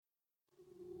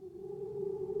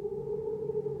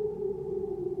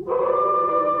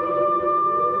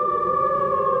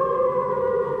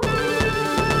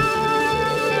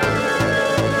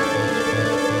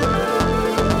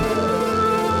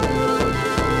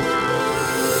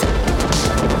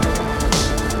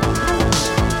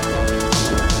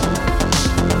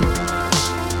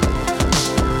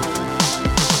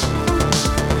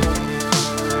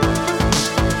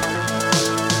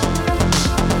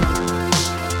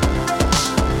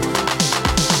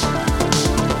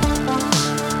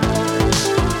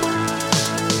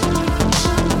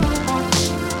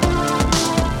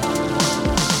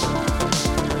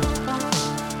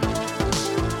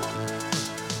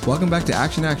back to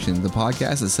Action Action, the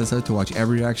podcast that sets out to watch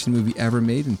every action movie ever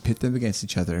made and pit them against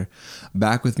each other.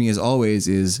 Back with me as always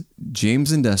is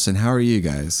James and Dustin. How are you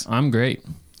guys? I'm great.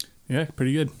 Yeah,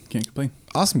 pretty good. Can't complain.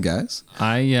 Awesome, guys.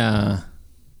 I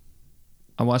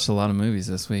watched a lot of movies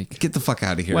this week. Get the fuck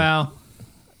out of here. Well,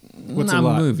 What's not a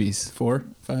lot? movies. 4,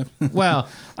 5? Well,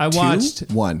 I watched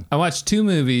One. I watched 2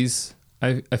 movies.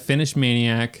 I finished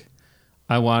Maniac.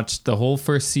 I watched the whole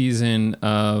first season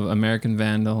of American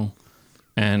Vandal,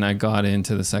 and I got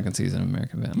into the second season of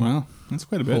American Vandal. Wow, that's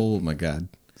quite a bit. Oh my god.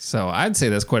 So I'd say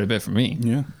that's quite a bit for me.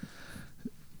 Yeah.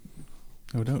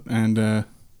 No doubt. And And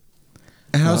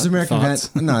how's American thoughts?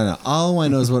 Vandal? No. All I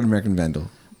know is about American Vandal.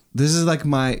 This is like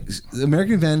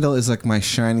American Vandal is like my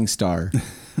shining star.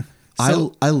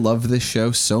 So- I love this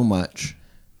show so much.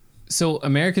 So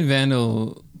American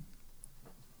Vandal,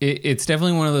 it's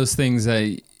definitely one of those things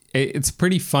that it's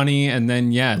pretty funny, and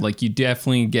then like you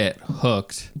definitely get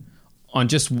hooked on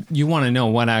just you want to know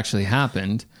what actually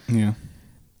happened, yeah.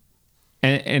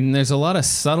 and there's a lot of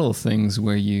subtle things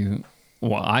where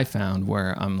I found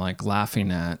where I'm like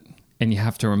laughing at, and you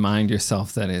have to remind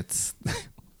yourself that it's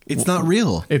not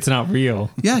real. it's not real.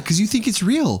 Yeah, because you think it's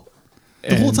real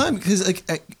the whole And- time. Because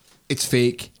like it's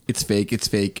fake. It's fake. It's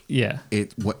fake. Yeah.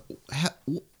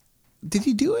 Did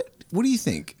he do it? What do you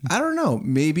think? I don't know.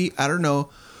 Maybe I don't know.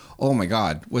 Oh my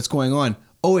god, what's going on?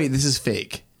 Oh wait, this is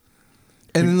fake.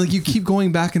 And then like you keep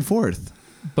going back and forth.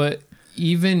 But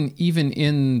even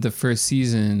in the first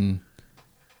season,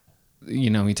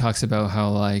 he talks about how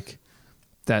like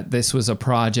that this was a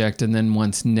project, and then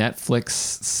once Netflix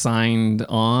signed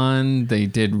on, they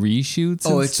did reshoots.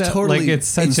 Oh, and it's stuff. totally like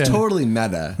it's totally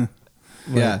meta.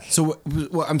 Yeah. So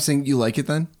what I'm saying, you like it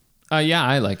then? Yeah,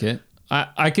 I like it.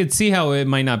 I could see how it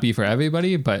might not be for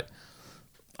everybody, but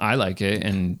I like it,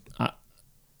 and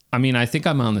I mean, I think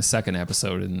I'm on the second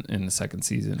episode in the second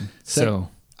season. So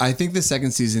I think the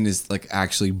second season is like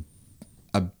actually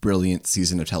a brilliant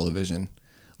season of television.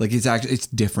 Like it's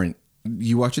different.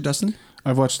 You watch it, Dustin?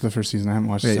 I've watched the first season. I haven't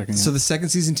watched the second yet. So the second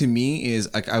season to me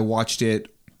is like I watched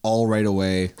it all right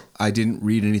away. I didn't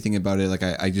read anything about it. Like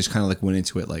I just kind of like went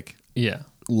into it like yeah.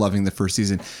 loving the first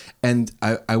season, and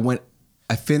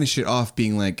I finished it off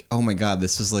being like, oh my god,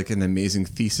 this is like an amazing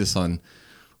thesis on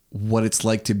what it's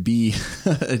like to be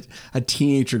a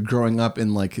teenager growing up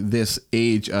in like this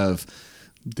age of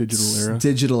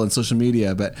digital and social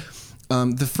media. But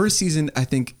the first season, I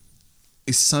think,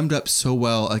 is summed up so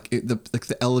well. Like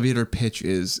the elevator pitch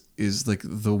is like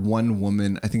the one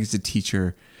woman, I think it's a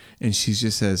teacher, and she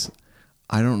just says,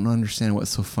 I don't understand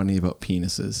what's so funny about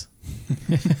penises.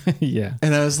 Yeah.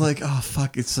 And I was like, oh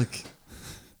fuck, it's like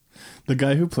the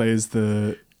guy who plays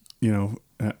the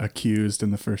accused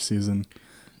in the first season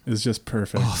is just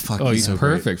perfect. oh fuck, He's so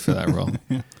perfect for that role.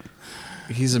 great.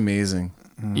 He's amazing.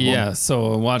 Yeah,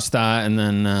 so I watched that, and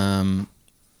then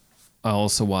I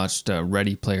also watched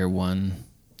Ready Player One.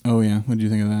 Oh yeah, what do you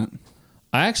think of that?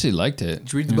 I actually liked it.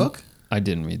 Did you read the book? I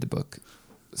didn't read the book,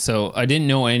 so I didn't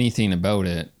know anything about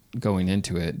it going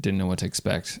into it. Didn't know what to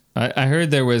expect. I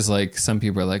heard there was like some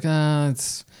people are like,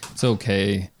 it's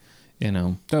okay,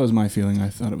 That was my feeling. I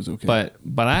thought it was okay.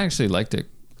 But I actually liked it.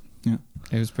 yeah,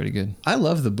 It was pretty good. I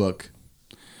love the book.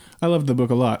 I loved the book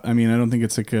a lot. I mean, I don't think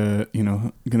it's like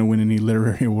gonna win any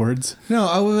literary awards. No,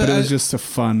 But it was just a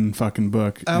fun fucking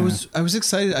book. I was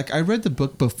excited. Like I read the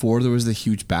book before there was the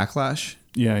huge backlash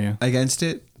Yeah. against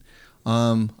it.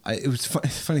 It was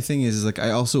funny thing is like I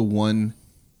also won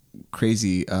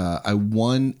crazy. I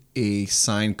won a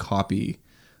signed copy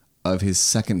of his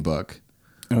second book.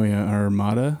 Oh yeah,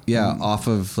 Armada. Yeah, off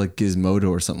of like Gizmodo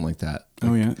or something like that.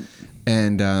 Oh yeah.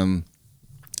 And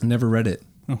never read it.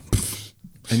 Oh.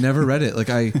 I never read it. Like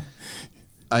I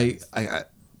think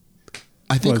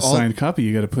Well, a signed copy.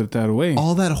 You got to put that away.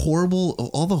 all the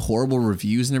horrible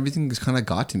reviews and everything just kind of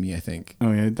got to me, I think.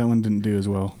 Oh yeah, that one didn't do as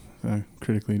well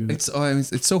critically, did it?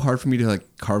 It's so hard for me to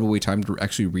like carve away time to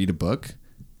actually read a book,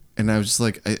 and I was just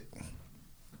like,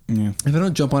 Yeah. if I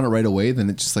don't jump on it right away, then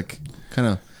it just like kind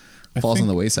of falls on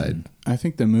the wayside. I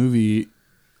think the movie,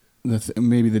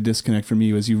 maybe the disconnect for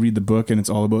me was you read the book and it's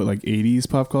all about like 80s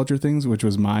pop culture things, which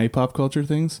was my pop culture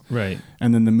things. Right.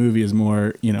 And then the movie is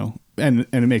more, and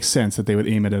it makes sense that they would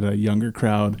aim it at a younger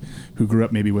crowd who grew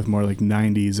up maybe with more like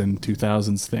 90s and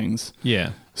 2000s things.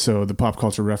 Yeah. So the pop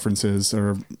culture references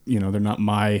are, they're not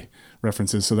my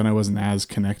references. So then I wasn't as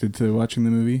connected to watching the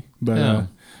movie. But Yeah.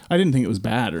 I didn't think it was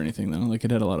bad or anything though. Like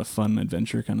it had a lot of fun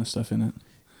adventure kind of stuff in it.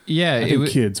 Yeah. I think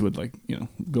kids would like,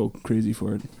 go crazy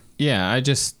for it. Yeah.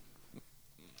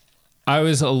 I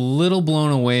was a little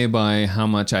blown away by how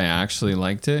much I actually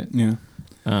liked it. Yeah.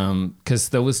 Because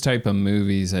those type of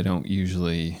movies I don't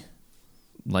usually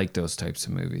like those types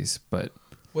of movies, but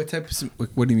What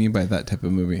what do you mean by that type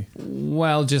of movie?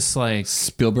 well, just like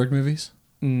Spielberg movies?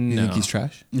 You no, think he's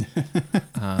trash?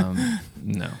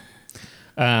 no,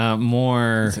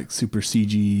 more It's like super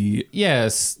CG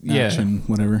yes, action,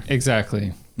 whatever. yeah,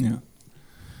 exactly. Yeah.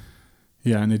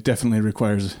 Yeah, and it definitely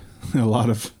requires a lot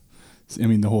of. I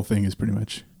mean, the whole thing is pretty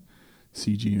much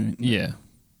CG, right? Yeah,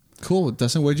 Cool.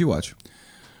 Dustin, what did you watch?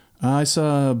 I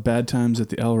saw Bad Times at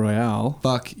the El Royale,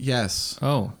 Fuck, yes.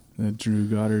 oh, the Drew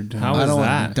Goddard. How I was don't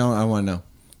that? I want to know.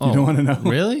 You don't want to know?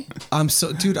 Really? I'm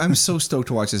so stoked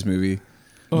to watch this movie.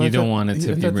 Oh, You I don't thought- want it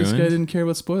to I be thought this guy ruined? didn't care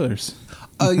about spoilers.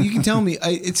 You can tell me.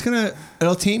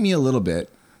 It'll take me a little bit.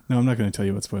 No, I'm not going to tell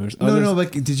you about spoilers. No.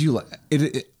 Like, did you like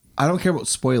it? I don't care about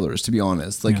spoilers, to be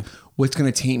honest. Like, Yeah. what's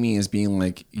gonna take me is being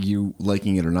like you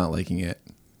liking it or not liking it.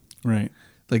 Right.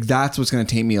 Like, that's what's gonna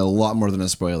take me a lot more than a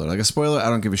spoiler. Like, a spoiler, I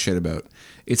don't give a shit about.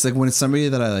 It's like when it's somebody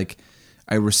that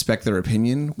I respect their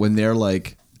opinion. When they're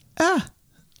like,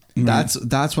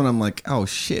 that's when I'm like, oh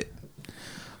shit.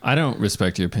 I don't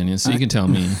respect your opinion, so you can tell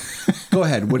me. Go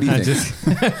ahead. What do you I think? just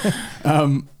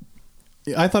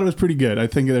I thought it was pretty good. I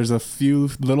think there's a few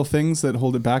little things that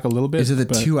hold it back a little bit. Is it the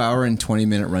but 2 hour and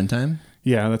 20-minute runtime?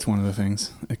 Yeah, that's one of the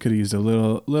things. I could have used a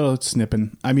little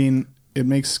snipping. I mean, it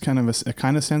makes kind of a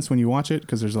kind of sense when you watch it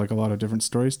because there's like a lot of different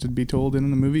stories to be told in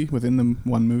the movie within the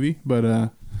one movie, but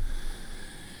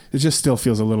it just still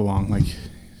feels a little long. Like,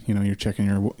 you know, you're checking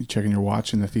your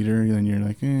watch in the theater, and then you're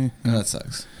like, eh. Oh, that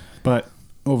sucks. But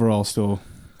overall, still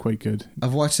quite good.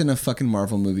 I've watched enough fucking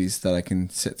Marvel movies that I can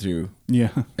sit through Yeah,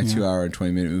 a yeah. 2 hour and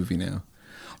 20-minute movie now.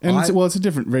 And I- it's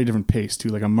a very different pace too.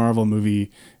 Like a Marvel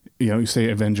movie, you know, you say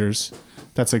Avengers,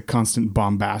 that's a constant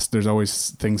bombast. There's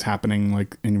always things happening,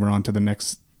 like, and we're on to the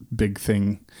next big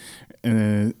thing.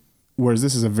 Whereas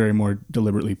this is a very more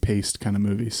deliberately paced kind of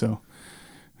movie. So,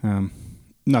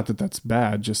 not that that's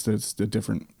bad, just that it's a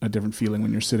different feeling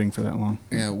when you're sitting for that long.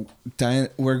 Yeah, Diane,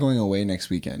 we're going away next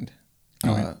weekend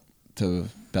Okay. to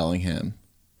Bellingham,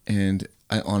 and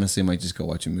I honestly might just go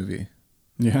watch a movie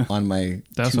Yeah. on my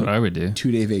that's what I would do.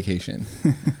 2-day vacation.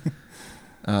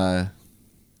 It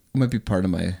might be part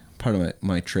of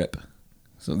my trip.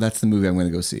 So that's the movie I'm going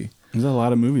to go see. There's a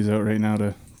lot of movies out right now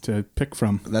to pick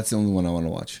from. That's the only one I want to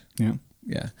watch. Yeah.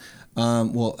 Yeah.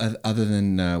 Well, other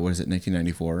than what is it,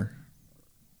 1994?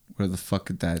 Where the fuck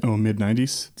did that Oh,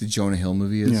 mid-90s? the Jonah Hill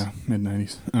movie is? Yeah,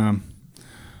 mid-90s.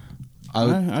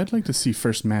 I'd like to see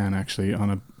First Man actually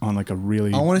on like a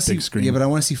really I want to big see screen. Yeah, but I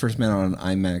want to see First Man on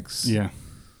IMAX. Yeah.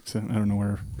 So I don't know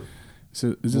where.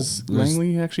 So is this Well, there's-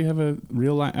 Langley actually have a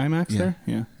real IMAX Yeah. there?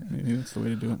 Yeah. Maybe that's the way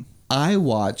to do it. I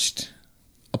watched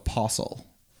Apostle.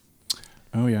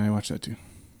 Oh yeah, I watched that too.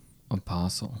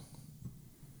 Apostle.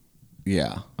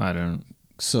 Yeah. I don't.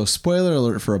 So, spoiler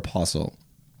alert for Apostle.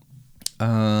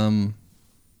 I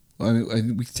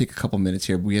mean, we can take a couple minutes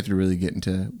here. But we have to really get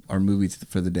into our movies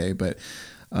for the day. But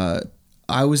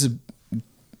I was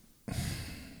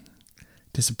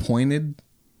disappointed.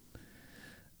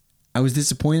 I was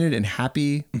disappointed and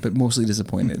happy, but mostly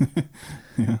disappointed.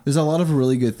 Yeah. There's a lot of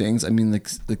really good things. I mean, like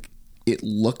it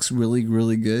looks really,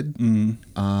 really good.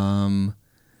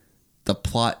 The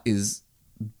plot is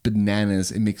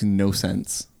bananas. It makes no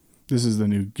sense. This is the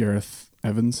new Gareth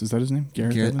Evans. Is that his name?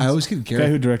 Gareth Evans? I always get Gareth guy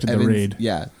who directed Evans. The Raid.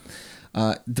 Yeah.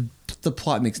 The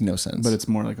plot makes no sense. But it's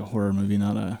more like a horror movie,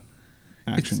 not a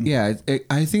action. I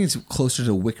think it's closer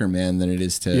to Wicker Man than it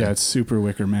is to. Yeah, it's super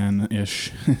Wicker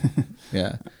Man-ish.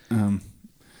 Yeah.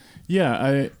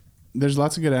 Yeah, there's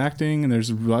lots of good acting and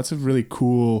there's lots of really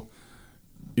cool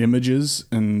images,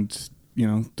 and you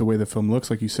know the way the film looks,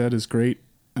 like you said, is great.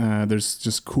 There's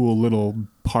just cool little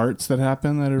parts that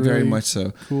happen that are Very really much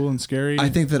so. cool and scary. I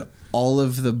think that all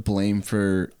of the blame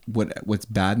for what's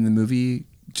bad in the movie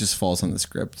just falls on the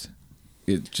script.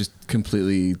 It just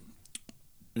completely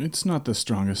it's not the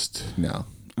strongest. no.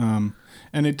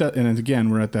 And it does, and again,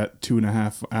 we're at that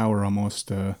 2.5 hour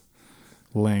almost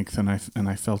length, and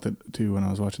I felt it too when I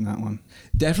was watching that one.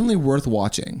 Definitely worth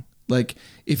watching. Like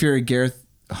if you're a Gareth,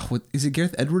 what is it?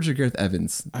 Gareth Edwards or Gareth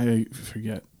Evans? I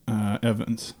forget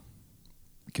Evans.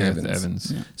 Gareth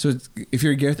Evans. Yeah. So if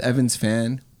you're a Gareth Evans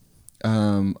fan,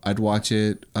 I'd watch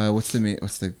it. What's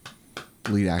the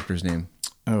lead actor's name?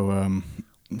 Oh,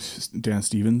 Dan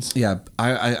Stevens. Yeah,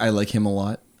 I like him a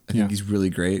lot. I think Yeah. he's really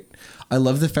great. I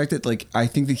love the fact that like I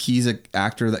think that he's an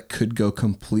actor that could go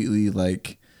completely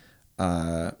like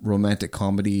romantic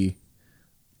comedy,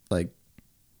 like.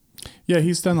 Yeah,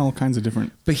 he's done all kinds of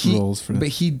different roles for. But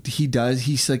he does.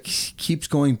 He's like he keeps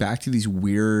going back to these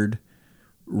weird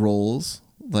roles,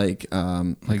 like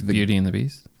Like Beauty and the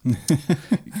Beast.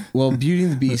 well, Beauty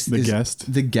and the Beast. The is,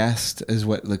 Guest. The Guest is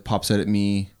what like pops out at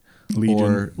me. Legion.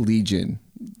 Or Legion.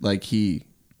 Like he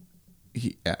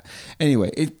yeah.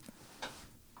 Anyway,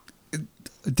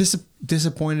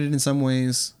 disappointed in some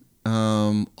ways,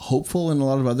 hopeful in a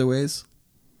lot of other ways.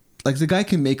 Like the guy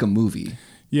can make a movie.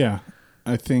 Yeah,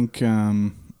 I think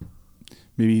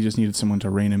maybe he just needed someone to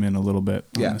rein him in a little bit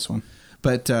on this one.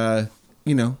 But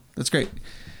that's great.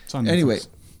 It's on Anyway, Netflix.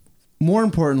 more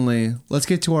importantly, let's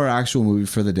get to our actual movie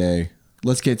for the day.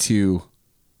 Let's get to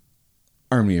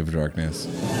Army of Darkness.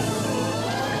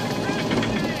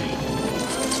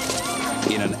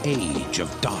 In an age of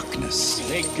darkness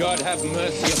May God have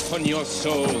mercy upon your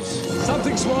souls.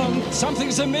 Something's wrong.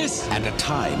 Something's amiss. and a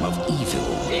time of evil,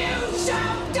 You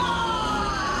shall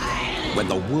die! when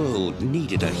the world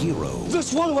needed a hero,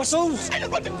 This one of us souls. I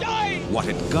don't want to die. what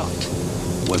it got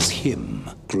was him.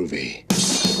 Groovy.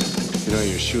 You know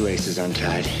your shoelace is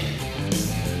untied.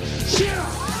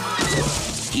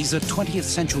 He's a 20th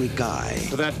century guy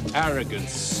For that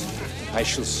arrogance, I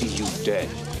shall see you dead.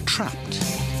 trapped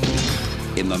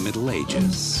in the Middle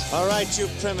Ages. All right, you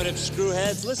primitive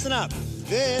screwheads, listen up.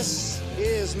 This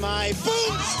is my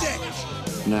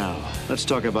boomstick. Now, let's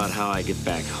talk about how I get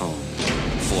back home.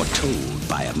 Foretold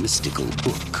by a mystical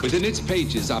book. Within its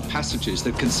pages are passages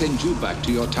that can send you back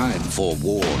to your time.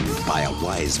 Forewarned by a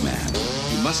wise man.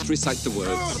 You must recite the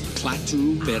words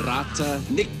Klaatu, Berata,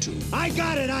 Niktu. I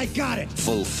got it.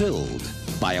 Fulfilled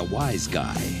by a wise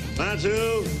guy.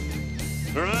 Batu,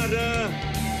 Miranda.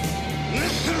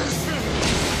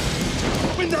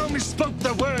 When thou misspoke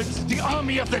the words, the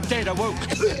army of the dead awoke.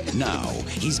 Now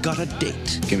he's got a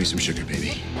date Give me some sugar,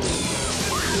 baby.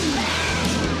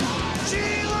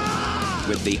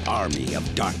 with the Army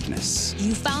of Darkness.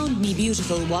 You found me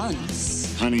beautiful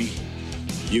once. Honey,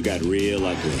 you got real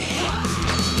ugly.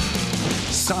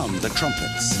 Sound the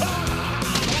trumpets.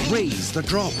 Raise the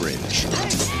drawbridge.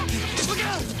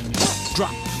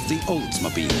 Drop the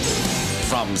Oldsmobile.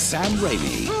 From Sam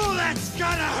Raimi, Oh, that's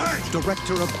gonna hurt.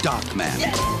 director of Darkman,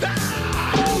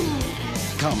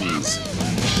 comes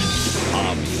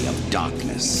Army of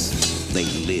Darkness. They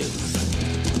live.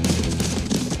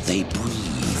 They breathe.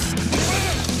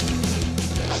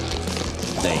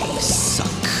 They suck.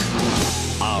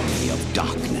 Army of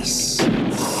Darkness.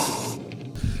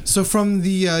 So from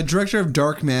the director of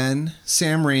Darkman,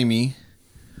 Sam Raimi,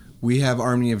 we have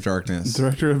Army of Darkness.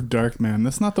 Director of Darkman.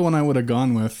 That's not the one I would have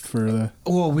gone with for the.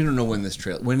 Well, we don't know when did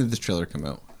this trailer come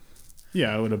out?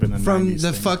 Yeah, it would have been a From 90s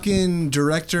the thing. fucking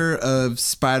director of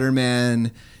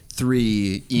Spider-Man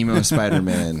 3, Emo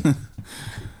Spider-Man.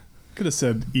 Could have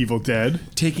said Evil Dead.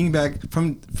 Taking back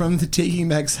from the Taking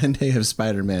Back Sunday of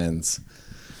Spider-Mans.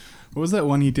 What was that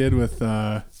one he did with?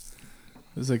 It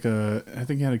was like I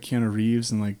think he had a Keanu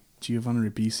Reeves and like Giovanni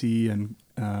Ribisi and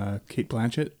Kate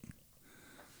Blanchett,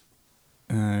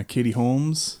 Katie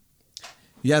Holmes.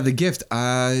 Yeah, The Gift.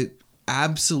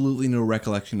 Absolutely no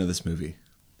recollection of this movie.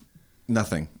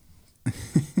 Nothing.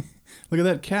 Look at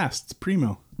that cast. It's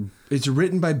primo. It's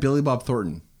written by Billy Bob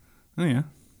Thornton. Oh yeah.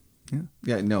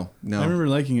 Yeah, no. I remember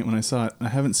liking it when I saw it. I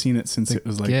haven't seen it since it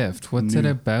was like Gift. What's new. it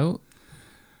about?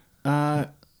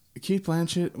 Kate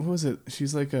Blanchett. What was it?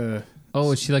 She's like a.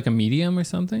 Oh, is she like a medium or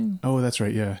something? Oh, that's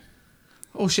right. Yeah.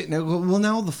 Oh shit!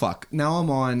 Now the fuck. Now I'm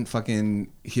on fucking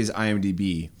his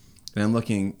IMDb, and I'm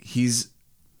looking. He's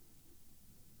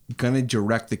gonna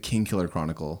direct the King Killer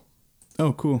Chronicle.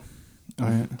 Oh, cool.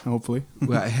 Hopefully.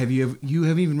 Well, you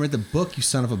haven't even read the book, you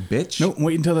son of a bitch. Nope.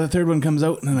 Wait until the third one comes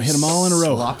out, and then I hit them all in a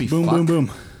row. Sloppy boom, fuck. boom,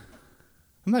 boom.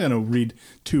 I'm not gonna read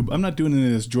two. I'm not doing any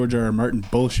of this George R. R. Martin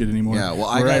bullshit anymore. Yeah, well,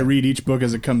 I read each book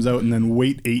as it comes out, and then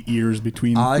wait 8 years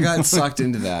between. I got sucked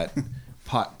into that.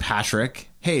 Patrick.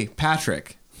 Hey,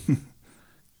 Patrick.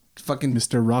 Fucking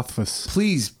Mr. Rothfuss.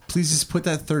 please just put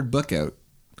that third book out.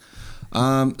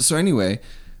 So anyway,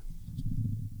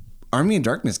 Army of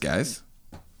Darkness, guys.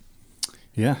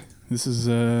 Yeah, this is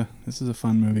a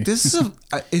fun movie. This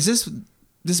is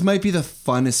this might be the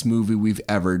funnest movie we've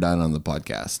ever done on the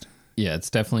podcast. Yeah, it's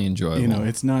definitely enjoyable. You know,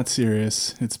 it's not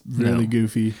serious. It's really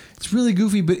goofy. It's really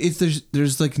goofy, but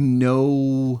there's like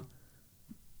no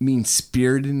mean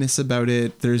spiritedness about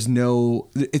it. There's no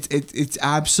it's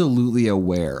absolutely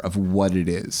aware of what it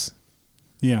is.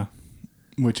 Yeah,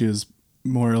 which is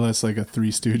more or less like a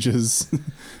Three Stooges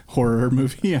horror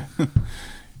movie. Yeah,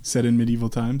 set in medieval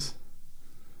times.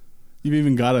 You've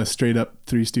even got a straight up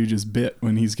Three Stooges bit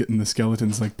when he's getting the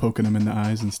skeletons like poking him in the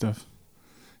eyes and stuff.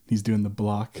 He's doing the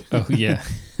block. Oh yeah.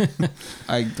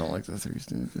 I don't like the Three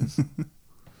Stooges.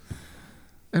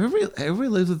 Everybody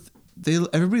lives with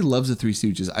everybody loves the Three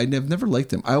Stooges. I've never liked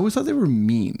them. I always thought they were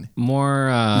mean. More,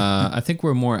 I think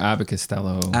we're more Abbott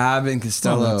Costello. Abbott and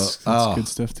Costello. That's good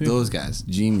stuff too. Those guys,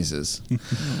 geniuses.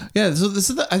 Yeah, so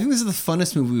I think this is the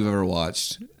funnest movie we've ever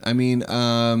watched. I mean,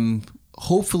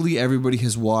 hopefully everybody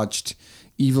has watched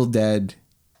Evil Dead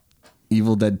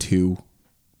 2,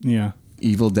 Yeah.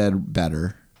 Evil Dead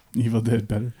Better. Evil Dead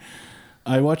Better.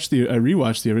 I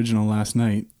rewatched the original last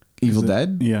night. Evil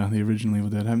Dead? Yeah, the original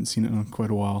Evil Dead. I haven't seen it in quite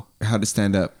a while. How'd it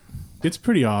stand up? It's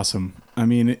pretty awesome. I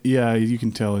mean, yeah, you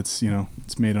can tell it's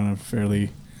made on a fairly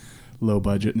low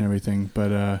budget and everything,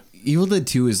 but Evil Dead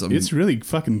 2 is... it's really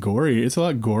fucking gory. It's a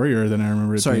lot gorier than I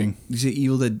remember it being. You say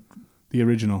Evil Dead... The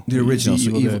original. The original,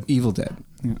 so Dead. Evil Dead.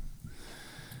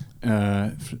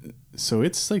 Yeah. So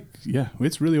it's like, yeah,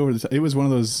 it's really over the top. It was one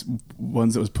of those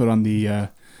ones that was put on the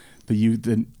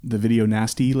video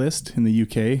nasty list in the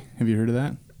UK. Have you heard of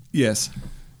that? Yes.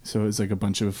 So it's like a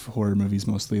bunch of horror movies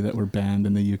mostly that were banned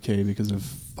in the UK because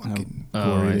of how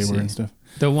gory they were and stuff.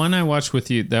 The one I watched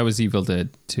with you, that was Evil Dead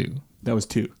 2. That was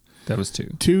 2. That was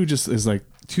 2. 2 just is like...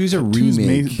 2's a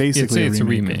remake. Basically it's a a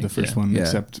remake remake, of the first yeah. one, Yeah.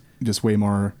 except just way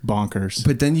more bonkers.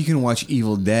 But then you can watch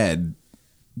Evil Dead,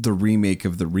 the remake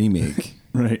of the remake,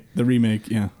 Right. The remake,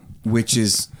 yeah. which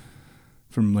is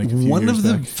From like a few one years of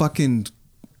the back. fucking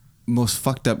most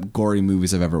fucked up gory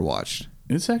movies I've ever watched.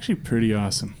 It's actually pretty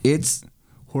awesome. It's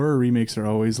Horror remakes are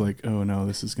always like, oh no,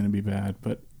 this is going to be bad.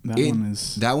 But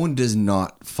that one does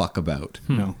not fuck about.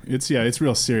 No, it's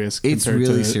real serious. It's compared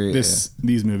really to serious.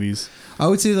 These movies. I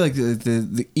would say like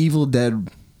the Evil Dead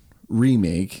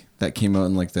remake that came out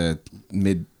in like the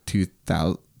mid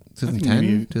 2000, 2010,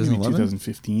 Maybe 2011,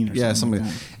 2015 or something like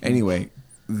that. Anyway,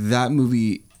 that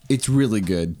movie, it's really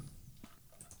good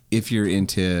if you're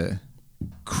into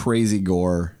crazy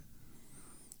gore.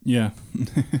 Yeah.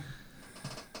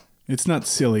 It's not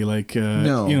silly like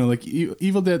No. like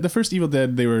Evil Dead. The first Evil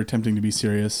Dead, they were attempting to be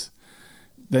serious.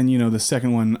 Then the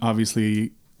second one,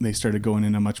 obviously they started going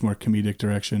in a much more comedic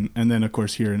direction. And then of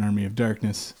course here in Army of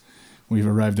Darkness, we've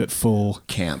arrived at full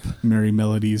Camp. Merry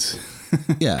Melodies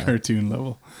Yeah. cartoon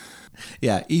level.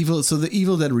 Yeah, So the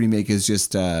Evil Dead remake is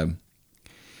just,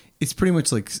 it's pretty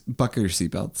much like buckle your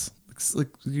seatbelts. It's like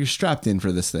you're strapped in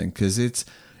for this thing because it's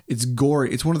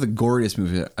gory. It's one of the goriest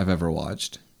movies I've ever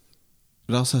watched.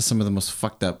 It also has some of the most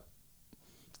fucked up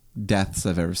deaths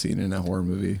I've ever seen in a horror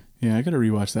movie. Yeah, I got to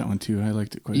rewatch that one too. I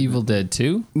liked it quite Evil a bit. Dead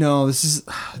 2? No, this is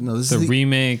The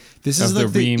remake This is of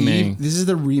like the remake. This is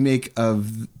the remake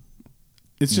of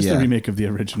It's just Yeah. the remake of the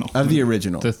original. the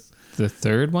original. The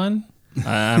third one?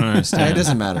 I don't understand. It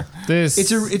doesn't matter. This It's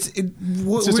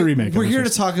just a remake of We're the here to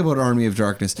first. talk about Army of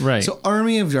Darkness, Right. So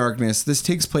Army of Darkness. This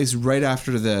takes place right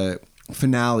after the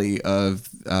finale of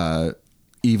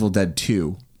Evil Dead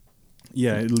 2.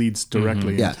 Yeah, it leads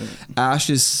directly Yeah, into it. Ash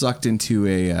is sucked into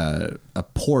a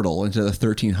portal into the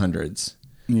 1300s,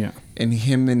 Yeah. and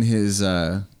him and his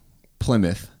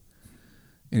Plymouth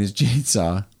and his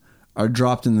chainsaw are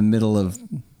dropped in the middle of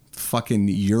fucking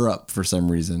Europe for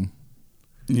some reason.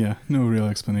 Yeah, no real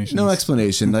explanation. No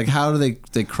explanation. Like, how do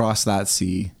they cross that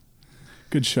sea?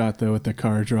 Good shot though with the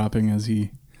car dropping as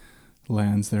he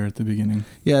lands there at the beginning.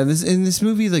 Yeah, this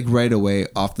movie, like right away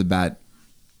off the bat,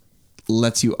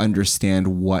 lets you understand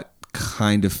what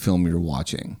kind of film you're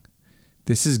watching.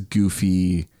 This is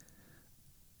goofy,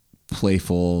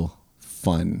 playful,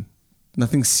 fun.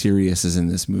 Nothing serious is in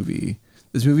this movie.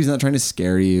 This movie's not trying to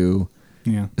scare you.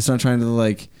 Yeah. It's not trying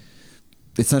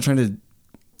to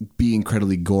be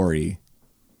incredibly gory.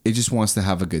 It just wants to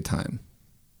have a good time.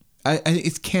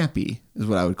 It's campy is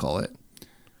what I would call it.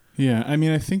 Yeah, I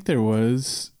mean, I think maybe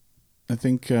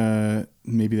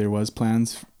there was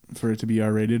plans for it to be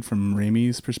R-rated from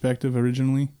Raimi's perspective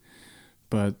originally,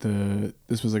 but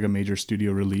this was like a major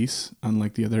studio release,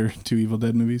 unlike the other two Evil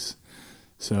Dead movies.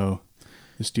 So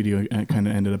the studio kind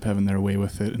of ended up having their way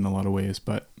with it in a lot of ways.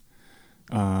 But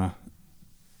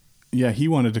yeah, he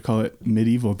wanted to call it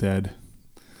Medieval Dead,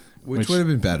 Which would have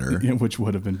been better. Yeah, which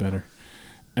would have been better.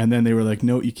 And then they were like,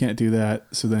 no, you can't do that.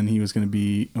 So then he was going to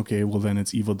be, okay, well then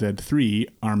it's Evil Dead 3,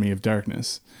 Army of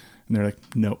Darkness. And they're like,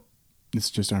 no, it's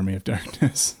just Army of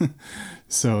Darkness.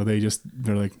 So they're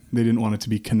like, they didn't want it to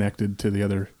be connected to the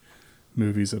other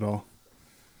movies at all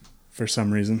for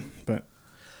some reason. But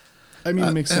I mean,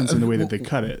 it makes sense in the way that they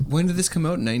cut it. When did this come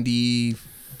out?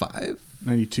 95?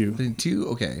 92. 92?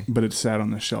 Okay. But it sat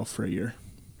on the shelf for a year.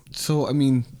 So, I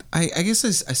mean, I guess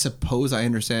I suppose I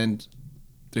understand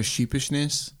their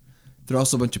sheepishness. They're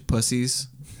also a bunch of pussies.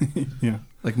 Yeah.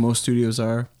 Like most studios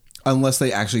are. Unless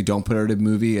they actually don't put out a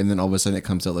movie and then all of a sudden it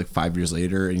comes out like 5 years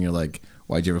later and you're like,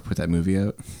 why'd you ever put that movie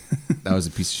out? That was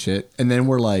a piece of shit. And then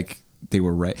we're like, they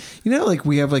were right. You know, like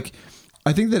we have like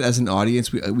I think that as an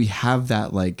audience, we have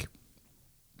that like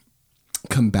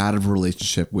combative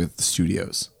relationship with the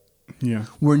studios. Yeah.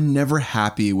 We're never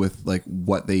happy with like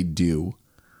what they do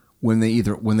when they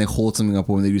hold something up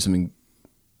or when they do something,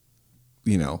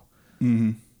 you know.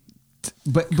 Mm-hmm.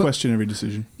 But question every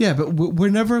decision. Yeah, but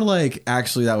we're never like,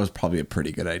 actually, that was probably a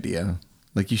pretty good idea.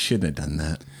 Like, you shouldn't have done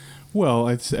that. Well,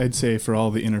 I'd say for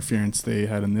all the interference they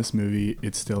had in this movie,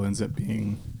 it still ends up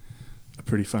being a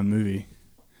pretty fun movie.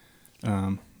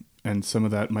 And some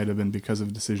of that might have been because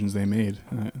of decisions they made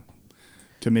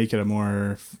to make it a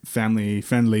more family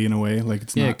friendly in a way. Like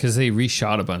it's not, because they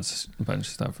reshot a bunch of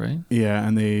stuff, right? Yeah,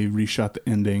 and they reshot the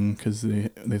ending because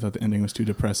they thought the ending was too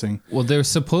depressing. Well, he was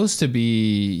supposed to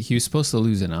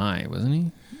lose an eye, wasn't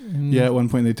he? Yeah, at one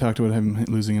point they talked about him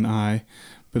losing an eye,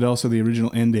 but also the original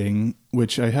ending,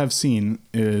 which I have seen,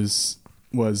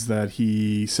 was that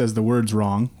he says the words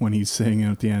wrong when he's saying it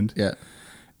at the end. Yeah.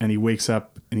 And he wakes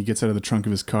up and he gets out of the trunk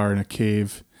of his car in a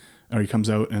cave, or he comes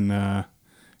out and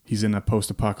he's in a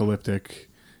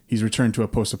he's returned to a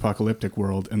post-apocalyptic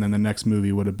world, and then the next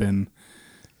movie would have been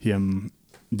him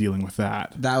dealing with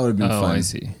that. That would have been fun. Oh, I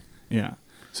see. Yeah.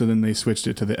 So then they switched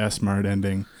it to the S-Mart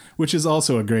ending, which is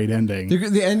also a great ending.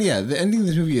 The ending of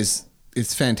this movie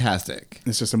it's fantastic.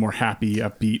 It's just a more happy,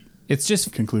 upbeat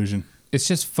conclusion. It's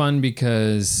just fun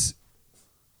because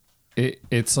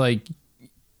it's like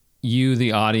you,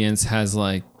 the audience, has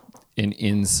like an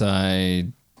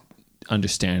inside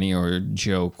understanding or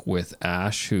joke with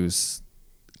Ash, who's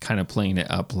kind of playing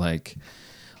it up like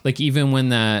even when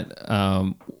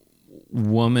that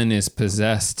woman is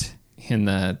possessed in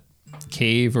that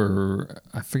cave, or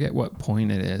I forget what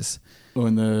point it is. Oh,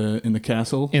 in the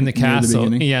castle? In the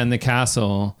castle. Yeah, in the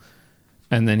castle.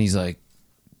 And then he's like,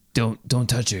 Don't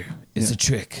touch her. It's a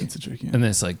trick. It's a trick, yeah. And then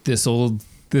it's like this old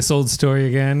story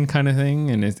again kind of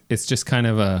thing. And it's just kind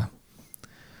of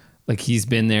like he's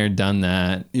been there, done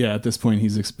that. Yeah, at this point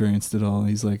he's experienced it all.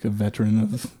 He's like a veteran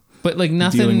of but like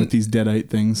nothing dealing with these deadite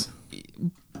things.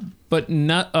 But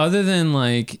not other than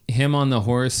like him on the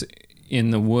horse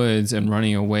in the woods and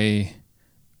running away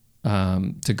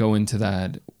to go into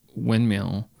that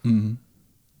windmill. Mm-hmm.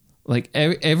 Like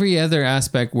every other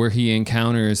aspect where he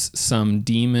encounters some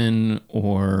demon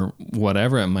or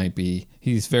whatever it might be,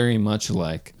 he's very much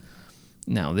like,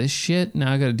 now this shit,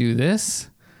 now I got to do this.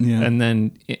 Yeah. And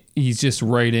then he's just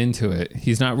right into it.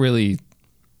 He's not really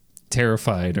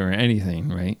terrified or anything,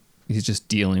 right? He's just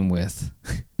dealing with.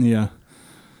 Yeah.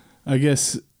 I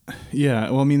guess,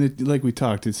 yeah. Well, I mean, like we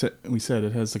talked, we said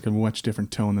it has like a much different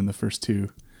tone than the first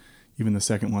two. Even the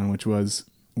second one, which was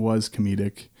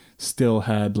comedic, still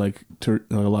had like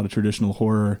a lot of traditional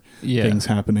horror things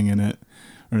happening in it.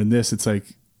 Or in this, it's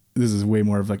like, this is way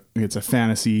more of like, it's a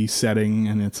fantasy setting,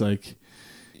 and it's like,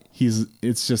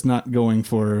 it's just not going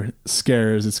for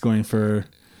scares. It's going for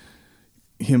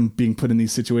him being put in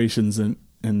these situations and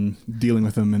dealing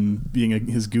with them and being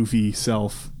his goofy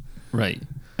self. Right.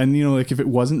 And, you know, like if it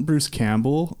wasn't Bruce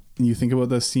Campbell, and you think about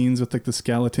the scenes with like the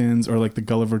skeletons or like the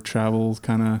Gulliver Travels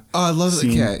kind of. Oh, I love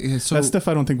scene, it. Yeah. So that stuff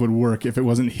I don't think would work if it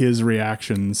wasn't his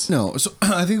reactions. No. So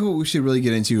I think what we should really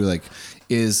get into like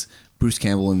is Bruce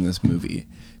Campbell in this movie,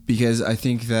 because I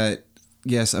think that,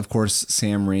 yes, of course,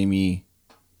 Sam Raimi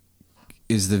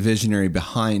is the visionary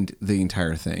behind the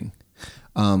entire thing.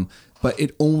 But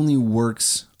it only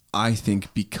works, I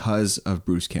think, because of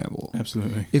Bruce Campbell.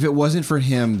 Absolutely. If it wasn't for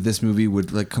him, this movie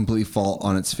would like completely fall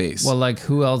on its face. Well, like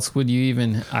who else would you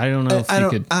even? I don't know if you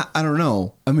could. I don't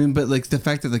know. I mean, but like the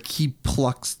fact that like he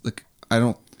plucks, like I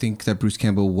don't think that Bruce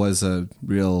Campbell was a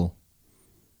real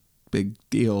big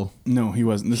deal. No, he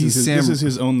wasn't. This is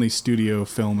his only studio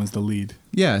film as the lead.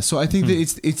 Yeah, so I think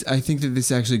that it's. I think that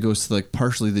this actually goes to like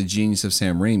partially the genius of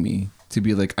Sam Raimi to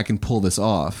be like, I can pull this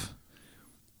off.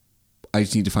 I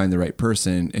just need to find the right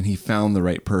person, and he found the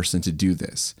right person to do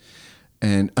this.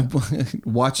 And I'm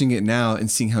watching it now and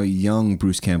seeing how young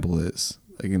Bruce Campbell is.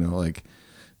 Like, you know, like.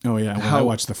 Oh yeah, well, I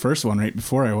watched the first one right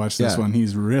before I watched this one.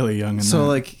 He's really young. So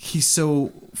like he's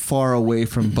so far away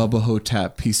from Bubba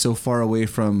Hotep. He's so far away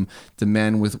from the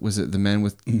man with the man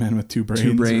with two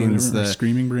brains, the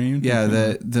screaming brain. Yeah,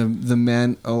 the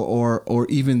man or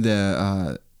even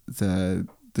the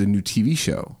new TV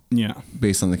show. Yeah,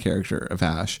 based on the character of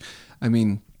Ash. I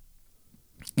mean,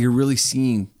 you're really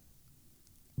seeing.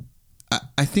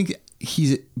 I think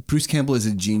Bruce Campbell is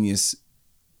a genius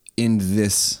in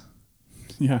this.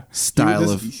 Yeah, style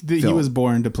of he was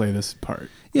born to play this part.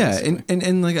 Yeah,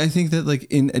 and like I think that like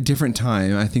in a different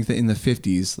time, I think that in the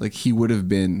 50s, like he would have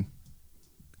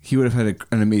had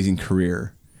an amazing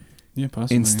career. Yeah,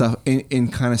 possibly. In stuff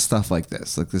in kind of stuff like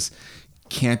this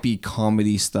campy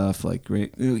comedy stuff. Like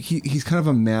right, he's kind of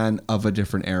a man of a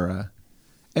different era.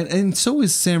 and so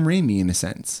is Sam Raimi in a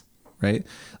sense, right?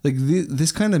 Like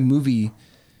this kind of movie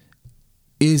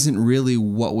isn't really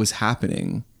what was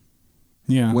happening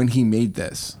when he made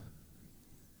this.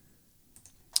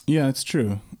 Yeah, it's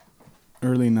true.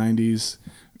 Early 90s.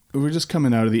 We're just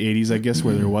coming out of the 80s, I guess,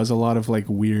 where there was a lot of like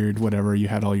weird whatever. You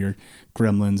had all your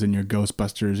Gremlins and your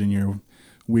Ghostbusters and your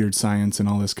weird science and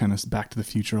all this kind of Back to the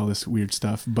Future, all this weird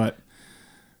stuff. But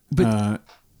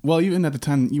well, even at the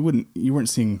time, you weren't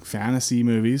seeing fantasy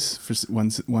movies for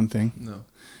one thing. No.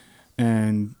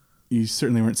 And you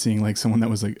certainly weren't seeing like someone that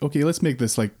was like, okay, let's make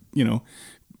this like, I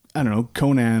don't know,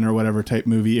 Conan or whatever type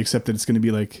movie, except that it's going to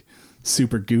be like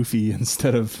super goofy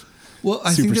instead of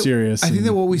super serious. I think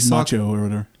that what we saw, macho or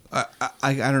whatever.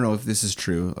 I don't know if this is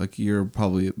true. Like, you're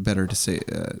probably better to say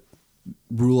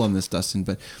rule on this, Dustin.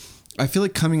 But I feel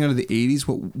like coming out of the 80s,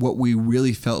 what we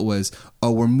really felt was,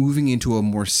 we're moving into a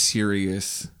more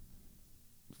serious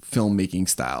filmmaking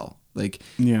style. Like,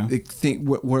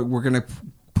 we're gonna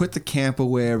put the camp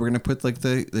away. We're gonna put like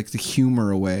the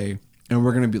humor away, and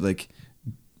we're gonna be like,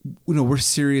 we're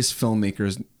serious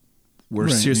filmmakers. We're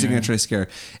seriously gonna try to scare.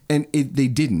 And they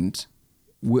didn't.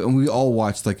 We all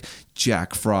watched like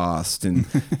Jack Frost and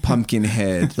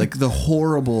Pumpkinhead, like the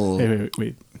horrible. Hey,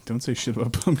 wait! Don't say shit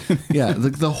about Pumpkinhead. Yeah,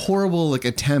 like the horrible like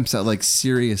attempts at like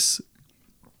serious.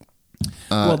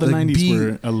 Well, the like 90s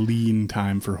were a lean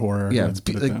time for horror. Yeah, let's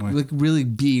put it that way. Like really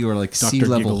B or like Dr. C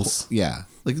level. Giggles. Yeah,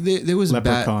 like there was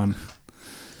Leprechaun.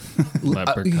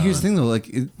 Leprechaun. Here's the thing though,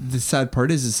 like the sad part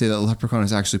is to say that Leprechaun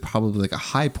is actually probably like a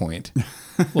high point.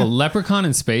 Well, Leprechaun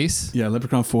in space. Yeah,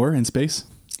 Leprechaun 4 in space.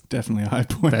 Definitely a high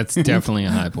point. That's definitely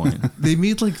a high point. They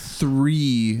made like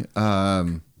 3.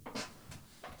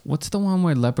 What's the one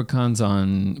where Leprechaun's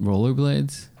on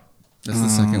rollerblades? That's the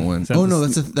second one. that Oh the no,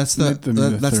 s- that's might be the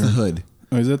the third. Hood.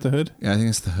 Oh, is that the Hood? Yeah, I think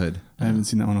it's the Hood. I haven't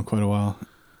seen that one in quite a while.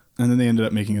 And then they ended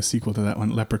up making a sequel to that one,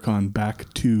 Leprechaun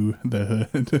Back to the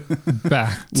Hood.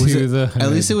 Back Was to it- the Hood. At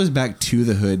least it was back to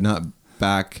the Hood, not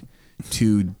back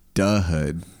to the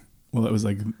Hood. Well, it was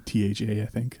like THA, I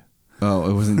think. Oh,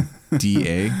 it wasn't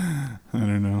DA. I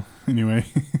don't know. Anyway.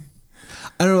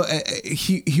 I don't know.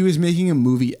 He was making a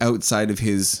movie outside of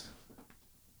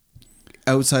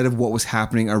what was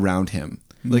happening around him.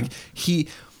 Like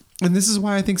and this is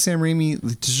why I think Sam Raimi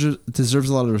deserves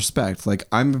a lot of respect. Like,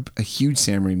 I'm a huge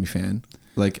Sam Raimi fan.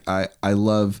 Like, I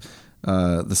love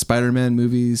the Spider-Man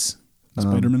movies.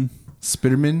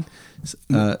 Spider-Man.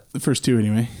 The first 2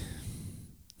 anyway.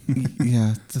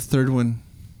 Yeah, the third one.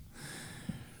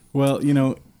 Well,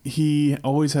 he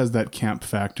always has that camp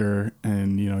factor,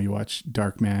 and you watch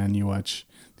Darkman, you watch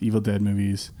the Evil Dead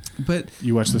movies, but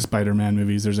you watch the Spider-Man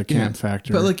movies. There's a camp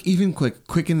factor. But like even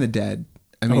Quick and the Dead.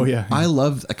 I mean, I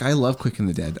love Quick and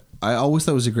the Dead. I always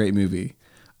thought it was a great movie.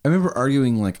 I remember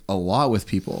arguing like a lot with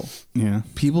people. Yeah,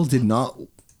 people did not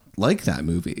like that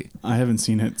movie. I haven't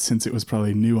seen it since it was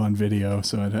probably new on video,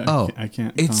 so I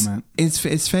can't comment.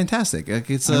 It's fantastic. Like,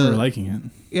 I remember liking it.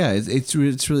 Yeah, it's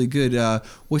really good.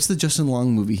 What's the Justin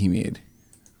Long movie he made?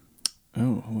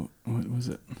 Oh, what was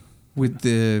it? With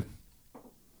the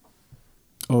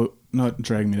not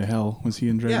Drag Me to Hell. Was he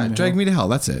in Drag Me to Hell? Drag Me to Hell.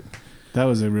 That's it. That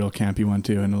was a real campy one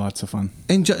too, and lots of fun.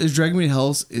 And Drag Me to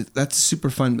Hell, that's super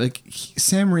fun. Like,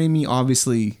 Sam Raimi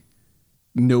obviously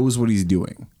knows what he's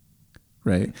doing,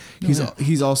 right?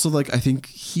 He's also like, I think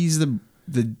he's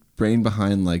the brain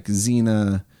behind like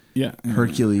Xena,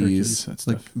 Hercules, that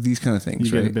stuff. like these kind of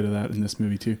things. You right? get a bit of that in this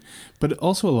movie too, but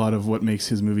also a lot of what makes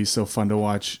his movies so fun to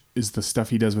watch is the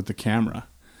stuff he does with the camera,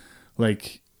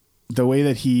 like the way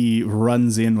that he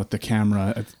runs in with the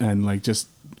camera and like just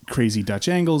crazy Dutch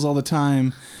angles all the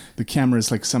time. The camera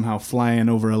is like somehow flying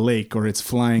over a lake, or it's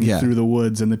flying through the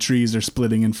woods and the trees are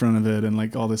splitting in front of it, and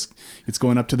like all this, it's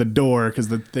going up to the door because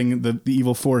the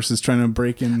evil force is trying to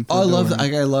break in. I love that.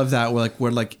 I love that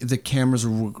where the cameras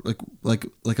are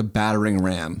like a battering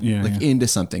ram, into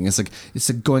something. It's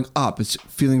like going up. It's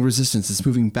feeling resistance. It's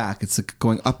moving back. It's like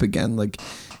going up again. Like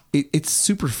it's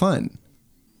super fun.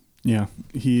 Yeah,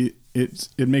 it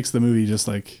makes the movie just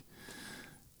like,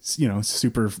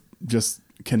 super just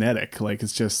kinetic. Like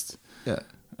it's just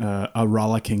a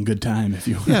rollicking good time, if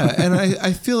you will. Yeah, and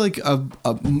I feel like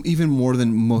even more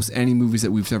than most any movies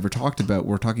that we've ever talked about,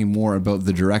 we're talking more about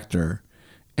the director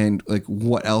and like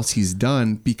what else he's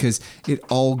done, because it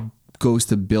all goes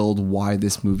to build why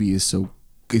this movie is so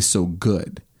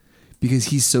good, because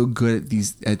he's so good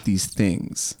at these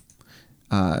things,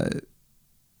 and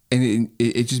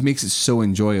it just makes it so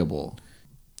enjoyable.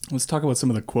 Let's talk about some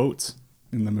of the quotes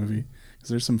in the movie, because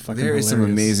there's some fucking There is some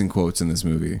amazing quotes in this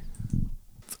movie.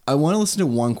 I want to listen to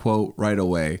one quote right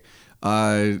away.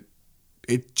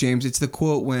 James, it's the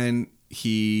quote when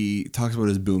he talks about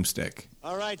his boomstick.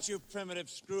 All right, you primitive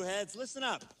screwheads, listen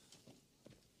up.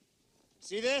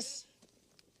 See this?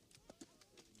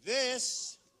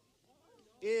 This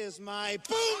is my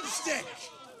boomstick.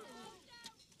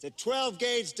 It's a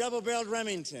 12-gauge double-barreled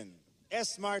Remington.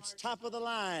 S-Mart's top of the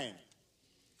line.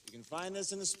 You can find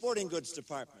this in the sporting goods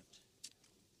department.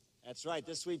 That's right,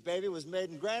 this sweet baby was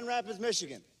made in Grand Rapids,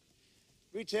 Michigan.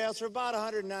 Retails for about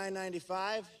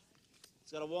 $109.95.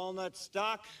 It's got a walnut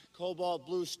stock, cobalt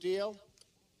blue steel,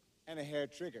 and a hair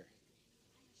trigger.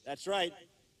 That's right,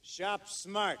 shop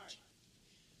smart.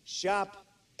 Shop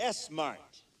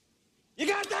S-Mart. You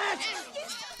got that?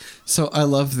 So I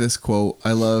love this quote.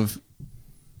 I love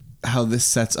how this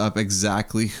sets up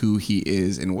exactly who he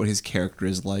is and what his character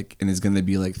is like and is going to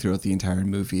be like throughout the entire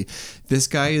movie. This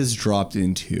guy is dropped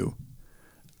into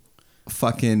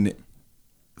fucking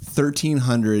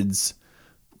 1300s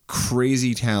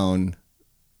crazy town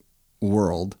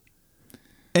world.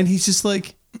 And he's just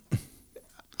like,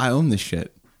 I own this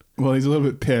shit. Well, he's a little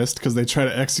bit pissed because they try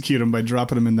to execute him by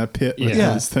dropping him in that pit with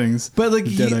all his things, but like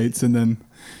the deadites, and then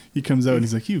he comes out and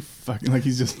he's like, "You fucking," like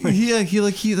he's just like, he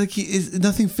is,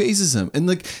 nothing phases him, and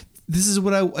like this is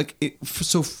what I like.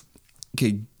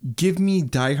 Okay, give me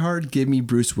Die Hard, give me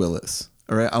Bruce Willis.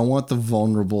 All right, I want the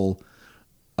vulnerable,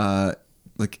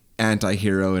 like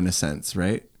anti-hero in a sense,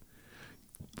 right?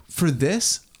 For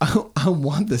this, I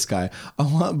want this guy. I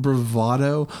want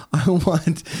bravado. I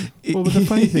want. Well, but the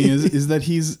funny thing is that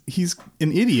he's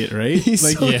an idiot, right? He's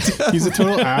like so he's a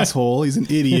total asshole. He's an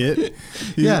idiot.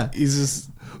 He's just.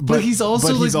 But he's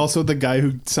also the guy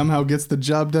who somehow gets the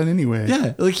job done anyway.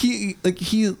 Yeah,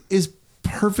 he is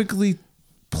perfectly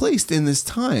placed in this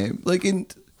time. Like,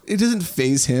 it doesn't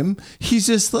faze him. He's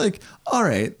just like, all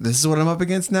right, this is what I'm up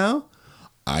against now,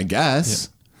 I guess.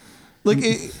 Yeah.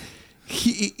 Like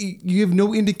you have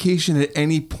no indication at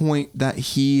any point that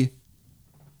he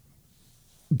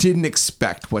didn't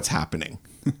expect what's happening.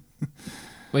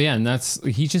 Well, yeah, and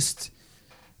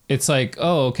it's like,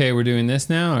 oh, okay, we're doing this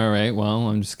now. All right, well,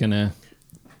 I'm just gonna,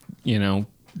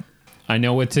 I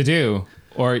know what to do.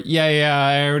 Or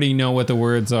I already know what the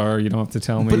words are. You don't have to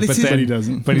tell me. But he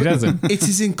doesn't. But he doesn't. It's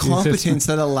his incompetence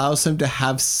that allows him to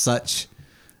have such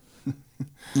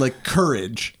like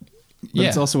courage. But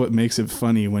it's also what makes it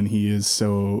funny when he is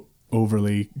so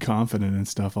overly confident and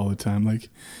stuff all the time. Like,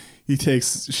 he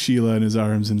takes Sheila in his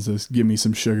arms and says, "Give me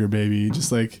some sugar, baby."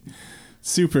 Just like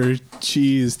super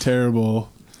cheese,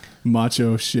 terrible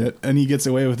macho shit. And he gets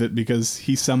away with it because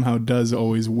he somehow does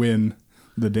always win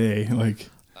the day. Like,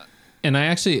 and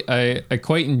I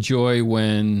quite enjoy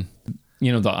when,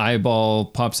 the eyeball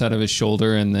pops out of his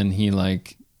shoulder and then he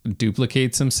like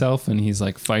duplicates himself and he's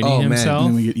like fighting himself. And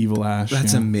then we get Evil Ash.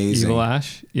 That's amazing. Evil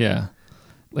Ash. Yeah.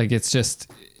 Like,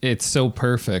 it's so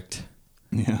perfect.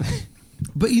 Yeah.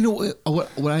 But you know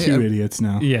what I two idiots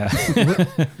now. Yeah.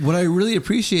 what I really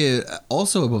appreciate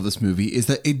also about this movie is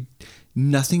that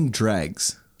nothing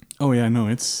drags. Oh yeah, no,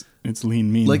 it's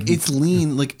lean mean. Like, it's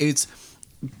lean. Like, it's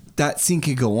that scene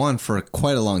could go on for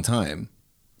quite a long time,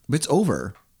 but it's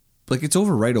over. Like, it's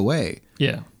over right away.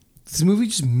 Yeah. This movie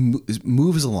just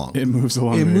moves along. It moves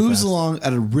along. It moves along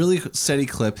at a really steady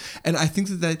clip, and I think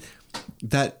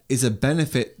that is a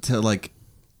benefit to like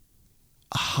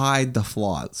hide the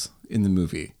flaws in the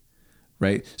movie,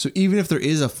 right? So even if there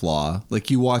is a flaw, like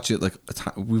you watch it, like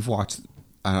I've watched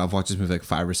this movie like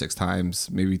 5 or 6 times,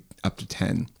 maybe up to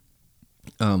 10.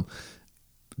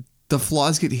 The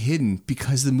flaws get hidden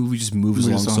because the movie just moves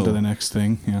along. On to the next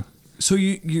thing. Yeah. So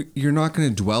you're not going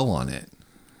to dwell on it.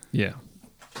 Yeah.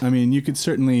 I mean, you could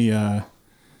certainly. I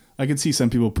could see some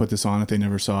people put this on if they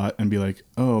never saw it and be like,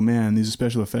 "Oh man, these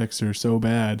special effects are so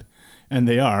bad," and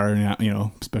they are,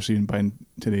 especially by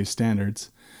today's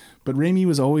standards. But Raimi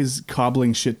was always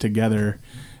cobbling shit together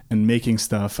and making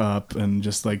stuff up and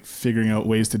just like figuring out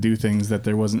ways to do things that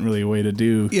there wasn't really a way to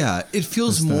do. Yeah, it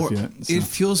feels more. It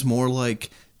feels more like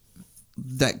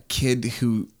that kid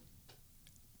who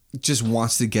just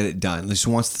wants to get it done. Just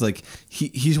wants to like he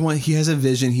has a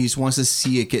vision. He just wants to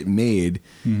see it get made,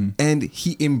 and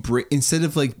he instead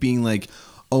of like being like,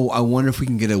 "Oh, I wonder if we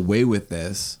can get away with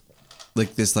this,"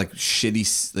 like this like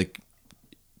shitty like.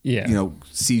 Yeah.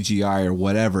 CGI or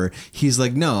whatever. He's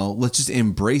like, no, let's just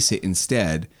embrace it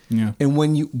instead. Yeah. And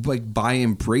when you like by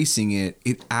embracing it,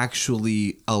 it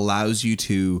actually allows you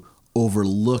to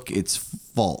overlook its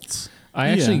faults. I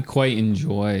actually quite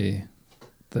enjoy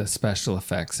the special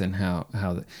effects and how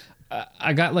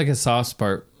I got like a soft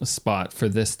spot for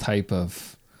this type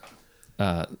of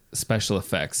special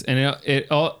effects, and it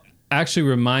all actually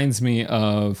reminds me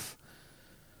of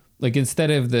like instead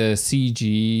of the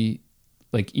CG.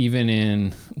 Like even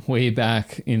in way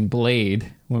back in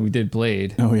Blade, when we did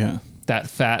Blade. Oh yeah. that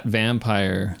fat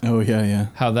vampire. Oh yeah.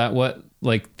 How that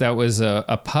that was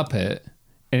a puppet,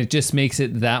 and it just makes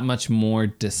it that much more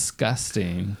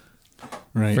disgusting.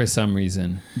 Right. For some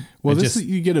reason. Well,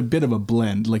 you get a bit of a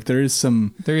blend. Like there is a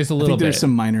little bit. There's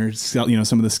some minor, some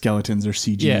of the skeletons are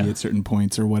CG at certain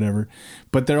points or whatever,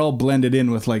 but they're all blended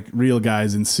in with like real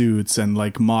guys in suits and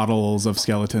like models of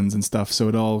skeletons and stuff. So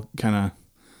it all kind of.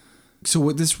 So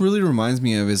what this really reminds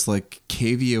me of is like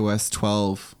KVOS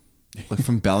 12, like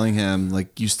from Bellingham,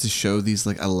 like used to show these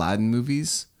like Aladdin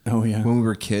movies. Oh yeah. When we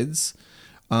were kids,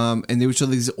 and they would show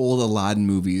these old Aladdin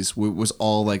movies where it was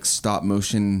all like stop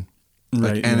motion.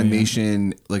 Like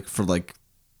animation, like for like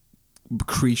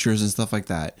creatures and stuff like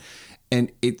that,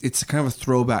 and it's kind of a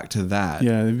throwback to that.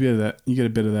 Yeah, a bit of that. You get a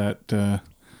bit of that.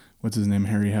 What's his name?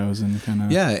 Harryhausen kind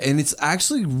of. Yeah, and it's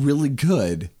actually really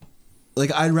good.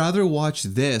 Like I'd rather watch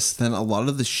this than a lot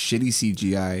of the shitty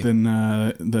CGI. Than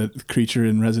the creature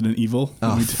in Resident Evil.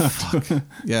 Oh fuck!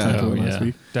 Yeah, last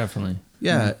week. Definitely.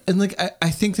 Yeah, and like I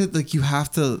think that like you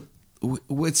have to.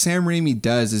 What Sam Raimi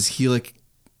does is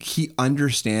he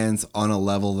understands on a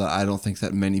level that I don't think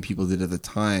that many people did at the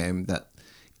time, that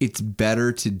it's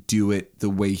better to do it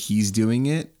the way he's doing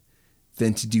it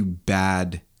than to do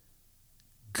bad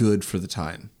good for the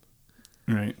time.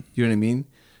 Right. You know what I mean?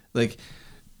 Like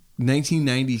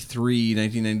 1993,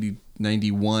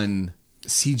 1991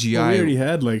 CGI. Well, we already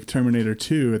had like Terminator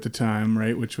 2 at the time,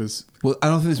 right? Which was... Well, I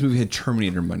don't think this movie had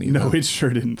Terminator money. No, though. it sure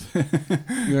didn't. You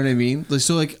know what I mean?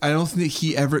 So like, I don't think that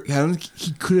he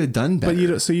could have done better.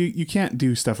 But you can't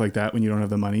do stuff like that when you don't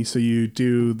have the money. So you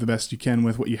do the best you can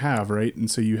with what you have, right? And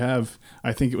so you have,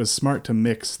 I think it was smart to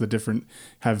mix the different,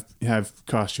 have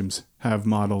costumes, have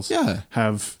models,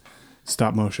 have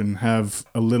stop motion, have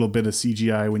a little bit of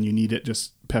CGI when you need it,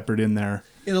 just peppered in there.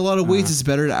 In a lot of ways, it's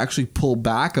better to actually pull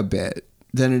back a bit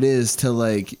than it is to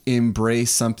like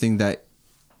embrace something that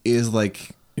is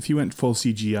like. If you went full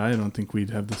CGI, I don't think we'd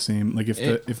have the same. Like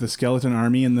if the skeleton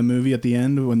army in the movie at the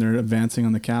end when they're advancing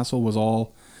on the castle was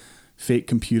all fake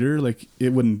computer, like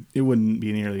it wouldn't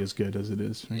be nearly as good as it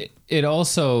is. Right? It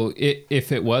also,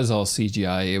 if it was all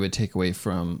CGI, it would take away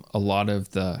from a lot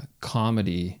of the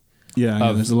comedy.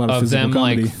 Yeah, there's a lot of them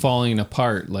comedy. like falling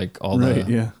apart, like all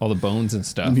the bones and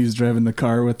stuff. And he's driving the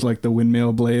car with like the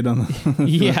windmill blade on the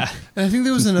yeah. And I think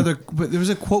there was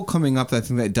a quote coming up that I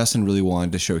think that Dustin really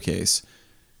wanted to showcase.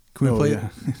 Can we play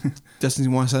it? Dustin,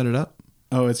 you want to set it up?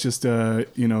 Oh, it's just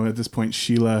at this point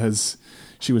she was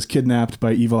kidnapped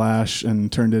by Evil Ash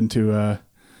and turned into a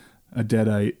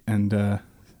deadite, and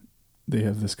they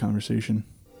have this conversation.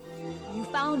 You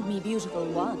found me beautiful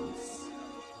once.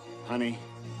 Honey,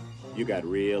 you got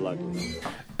real ugly.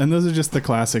 And those are just the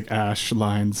classic Ash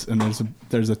lines, and there's a ton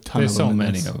There's of them. so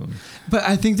many of them. But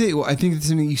I think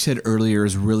something you said earlier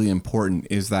is really important,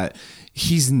 is that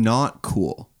he's not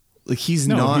cool. Like he's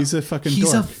a fucking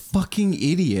He's dork. a fucking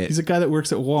idiot. He's a guy that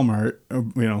works at Walmart,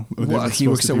 Well, he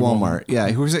works at Walmart. Yeah,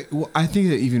 he works at. Well, I think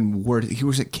that even worse, he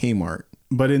works at Kmart.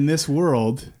 But in this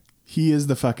world, he is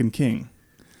the fucking king.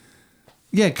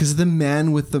 Yeah, because the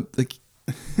man with the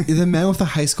man with the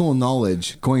high school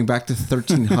knowledge going back to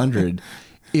 1300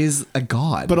 is a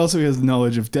god. But also he has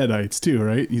knowledge of deadites too,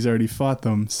 right? He's already fought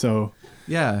them, so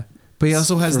yeah. But he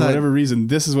also has for whatever reason,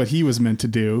 this is what he was meant to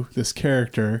do. This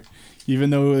character,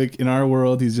 even though like in our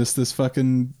world he's just this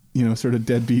fucking sort of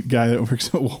deadbeat guy that works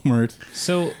at Walmart.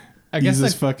 So I guess he's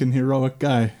this fucking heroic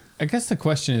guy. I guess the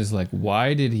question is like,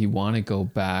 why did he want to go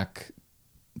back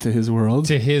to his world?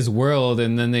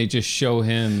 And then they just show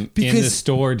him in the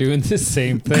store doing the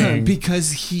same thing.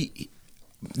 Because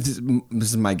this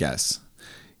is my guess.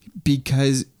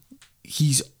 Because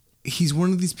he's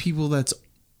one of these people that's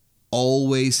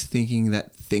always thinking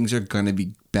that things are going to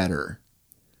be better.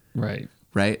 Right.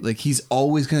 Right? Like he's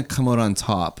always going to come out on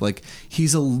top. Like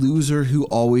he's a loser who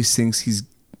always thinks he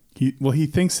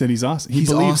thinks that he's awesome. He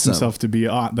believes himself to be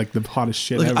like the hottest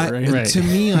shit ever, right? To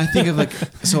me, I think of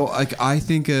I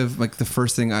think of like the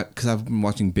first thing because I've been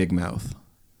watching Big Mouth.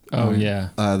 Oh yeah,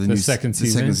 the second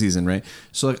season. The second season, right?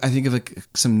 So like I think of like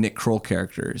some Nick Kroll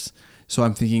characters. So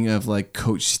I'm thinking of like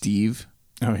Coach Steve.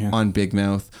 Oh yeah. On Big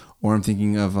Mouth, or I'm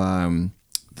thinking of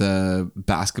the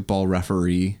basketball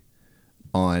referee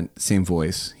on same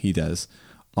voice he does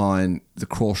on the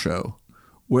Kroll Show.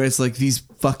 Where it's like these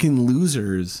fucking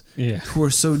losers who are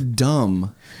so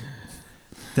dumb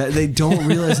that they don't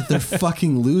realize that they're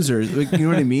fucking losers. Like, you know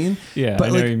what I mean? Yeah, but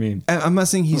I know what you mean. I'm not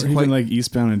saying he's quite like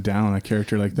Eastbound and Down, a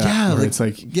character like that. Yeah, where it's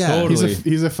like totally.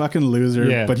 he's a fucking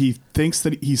loser, but he thinks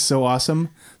that he's so awesome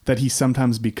that he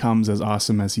sometimes becomes as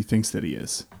awesome as he thinks that he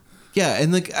is. Yeah,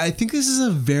 and like I think this is a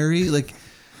very like,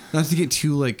 not to get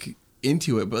too like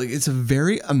into it, but like it's a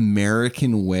very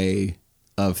American way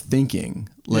of thinking.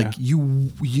 Like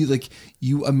you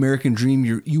American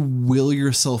dream, you will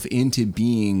yourself into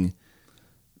being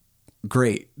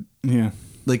great. Yeah.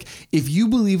 Like if you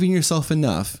believe in yourself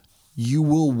enough, you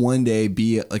will one day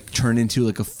be like turn into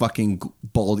like a fucking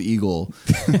bald eagle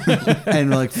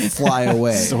and like fly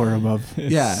away. Soar above.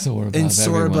 Yeah. Soar above and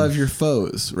soar everyone. above your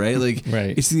foes, right? Like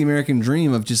Right. It's the American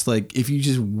dream of just like if you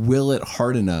just will it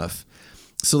hard enough.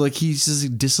 So like he's just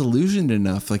like, disillusioned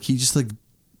enough. Like he just like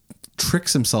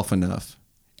tricks himself enough.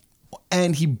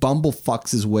 And he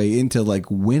bumblefucks his way into like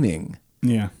winning.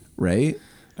 Yeah. Right?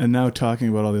 And now talking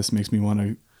about all this makes me want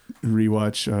to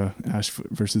rewatch Ash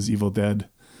versus Evil Dead,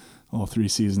 all 3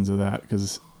 seasons of that,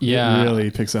 because Yeah. it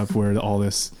really picks up where all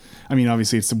this. I mean,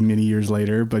 obviously it's many years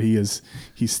later, but he's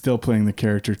still playing the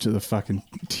character to the fucking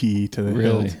T to the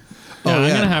Really? hilt. Yeah, Oh, I'm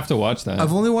yeah. gonna have to watch that.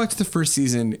 I've only watched the first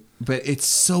season, but it's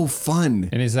so fun.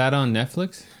 And is that on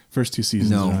Netflix? First 2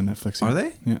 seasons No. are on Netflix. Are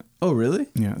they? Yeah. Oh, really?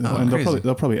 Yeah. Oh, and crazy.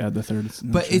 they'll probably add the third. I'm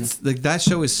not But sure. it's like that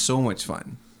show is so much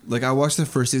fun. Like I watched the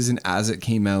first season as it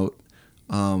came out.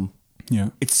 Yeah.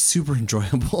 It's super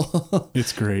enjoyable.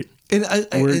 It's great. And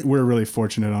We're really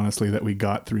fortunate, honestly, that we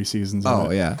got 3 seasons of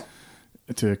oh it yeah.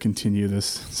 to continue this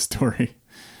story.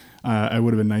 It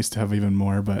would have been nice to have even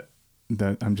more, but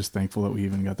that I'm just thankful that we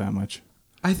even got that much.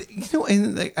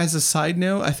 And like, as a side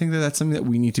note, I think that that's something that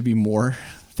we need to be more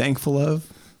thankful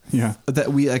of. Yeah.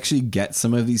 That we actually get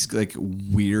some of these like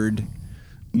weird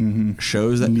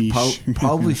shows that Niche.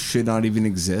 probably should not even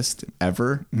exist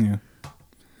ever. Yeah.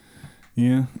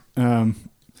 Yeah.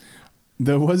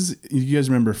 There was, you guys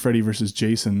remember Freddy versus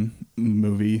Jason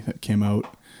movie that came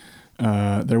out?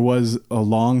 There was a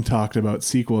long talked about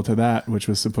sequel to that, which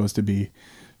was supposed to be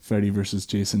Freddy versus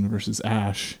Jason versus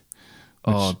Ash.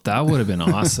 Oh, that would have been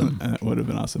awesome. That would have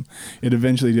been awesome. It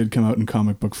eventually did come out in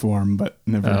comic book form, but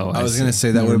never. Oh, I was going to say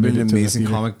that Never would have made been it an to the amazing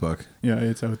theater. comic book. Yeah,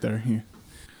 it's out there. Yeah.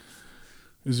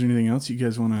 Is there anything else you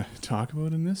guys want to talk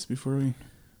about in this before we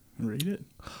rate it?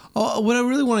 Oh, what I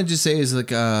really want to just say is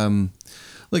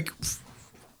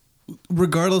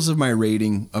regardless of my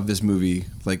rating of this movie,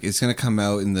 like it's going to come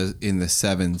out in the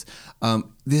 7s.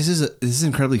 This is an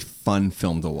incredibly fun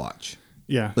film to watch.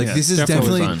 Yeah. Like Yeah, this it's is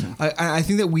definitely definitely. I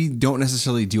think that we don't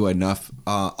necessarily do enough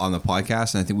on the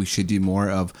podcast, and I think we should do more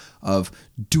of.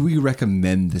 Do we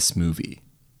recommend this movie?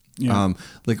 Yeah.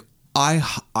 Like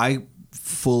I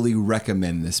fully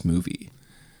recommend this movie.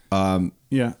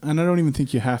 Yeah, and I don't even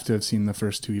think you have to have seen the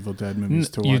first 2 Evil Dead movies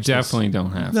to watch You this. definitely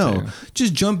don't have No, to.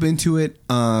 just jump into it.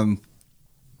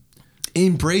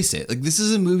 Embrace it. Like this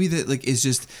is a movie that like is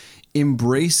just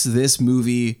embrace this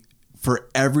movie for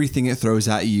everything it throws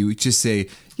at you. Just say,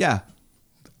 yeah,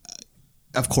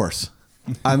 of course.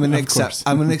 I'm gonna accept.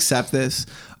 I'm gonna accept this.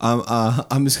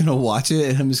 I'm just gonna watch it,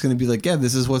 and I'm just gonna be like, yeah,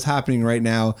 this is what's happening right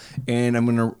now, and I'm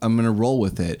gonna roll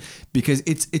with it because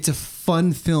it's a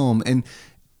fun film, and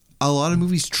a lot of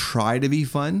movies try to be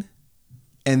fun,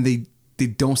 and they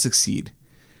don't succeed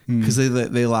because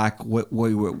they lack what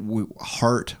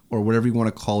heart or whatever you want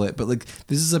to call it. But like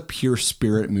this is a pure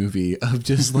spirit movie of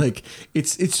just like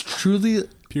it's truly.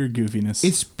 Pure goofiness.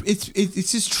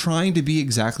 It's just trying to be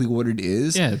exactly what it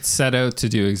is. Yeah, it set out to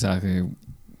do exactly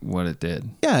what it did.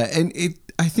 Yeah, and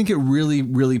I think it really,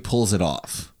 really pulls it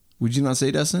off. Would you not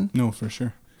say, Dustin? No, for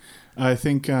sure. I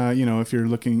think if you're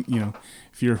looking,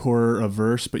 if you're horror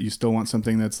averse, but you still want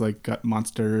something that's like got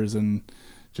monsters and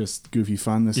just goofy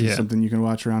fun, this is something you can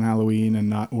watch around Halloween and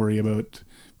not worry about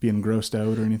being grossed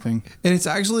out or anything. And it's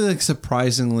actually like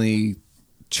surprisingly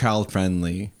child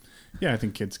friendly. Yeah, I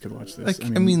think kids could watch this.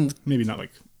 Like, I mean maybe not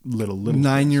like little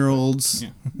 9-year-olds,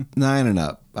 kids, 9 and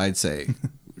up, I'd say,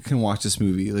 can watch this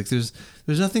movie. Like there's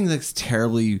nothing that's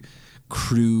terribly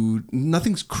crude.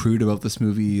 Nothing's crude about this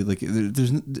movie. Like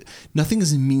there's nothing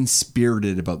is mean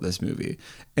spirited about this movie.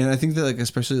 And I think that like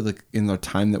especially like in the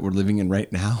time that we're living in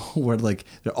right now, where like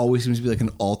there always seems to be like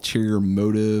an ulterior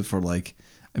motive or like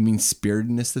mean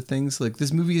spiritedness to things. Like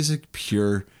this movie is like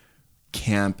pure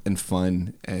camp and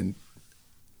fun, and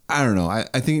I don't know. I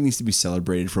think it needs to be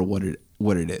celebrated for what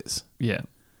it is. Yeah.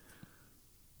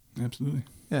 Absolutely.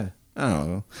 Yeah. I don't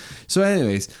know. So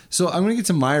anyways, I'm going to get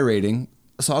to my rating.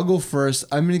 So I'll go first.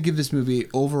 I'm going to give this movie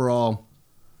overall,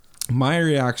 my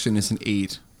reaction is an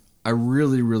 8. I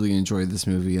really, really enjoyed this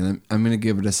movie, and I'm going to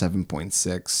give it a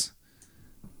 7.6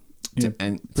 to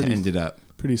end it up.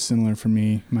 Pretty similar for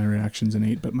me. My reaction's an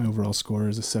 8, but my overall score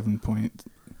is a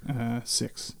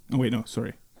 7.6. Oh, wait, no,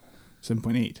 sorry.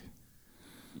 7.8.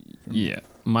 Yeah.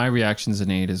 My reaction's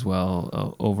an 8 as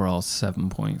well. Overall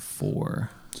 7.4.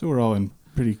 So we're all in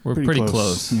pretty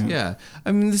close. Yeah.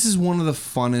 I mean, this is one of the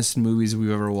funnest movies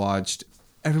we've ever watched.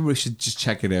 Everybody should just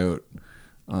check it out.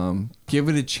 Give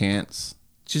it a chance.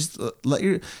 just let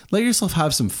yourself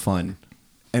have some fun,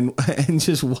 and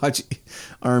just watch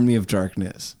Army of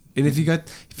Darkness. And if you got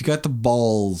the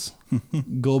balls,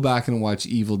 go back and watch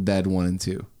Evil Dead 1 and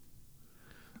 2.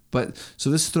 But so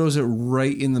this throws it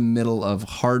right in the middle of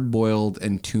Hard Boiled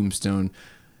and Tombstone,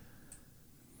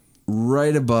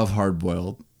 right above Hard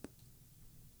Boiled.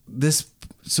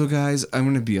 So guys, I'm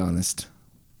going to be honest.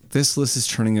 This list is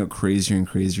turning out crazier and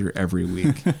crazier every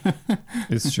week.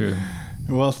 It's true.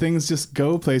 Well, things just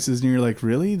go places and you're like,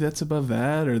 really? That's above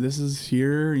that? Or this is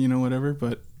here, whatever.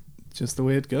 But just the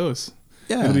way it goes.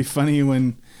 Yeah. It'll be funny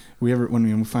when we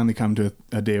finally come to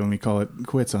a day when we call it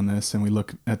quits on this and we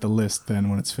look at the list then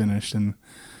when it's finished and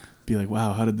be like,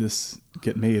 wow, how did this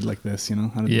get made like this?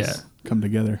 How did this come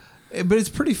together? But it's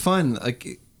pretty fun.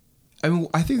 Like,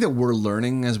 I think that we're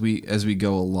learning as we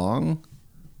go along.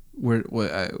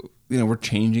 We're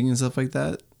changing and stuff like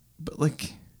that. But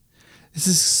like, this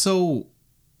is so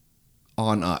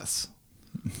on us.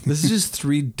 This is just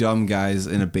three dumb guys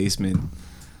in a basement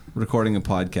recording a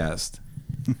podcast.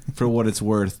 For what it's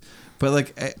worth, but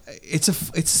like it's a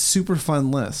super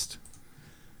fun list.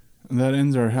 That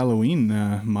ends our Halloween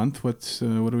month. What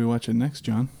are we watching next,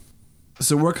 John?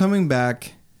 So we're coming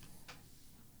back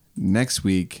next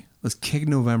week. Let's kick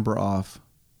November off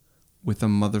with a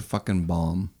motherfucking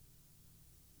bomb.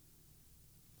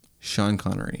 Sean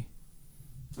Connery,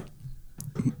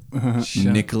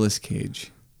 Nicolas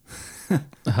Cage,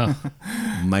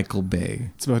 Michael Bay.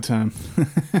 It's about time.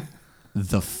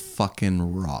 The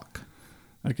fucking Rock.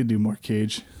 I could do more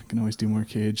Cage. I can always do more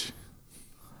Cage.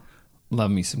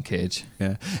 Love me some Cage.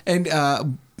 Yeah. And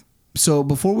so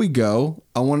before we go,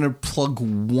 I want to plug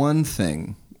one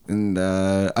thing. And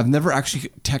I've never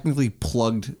actually technically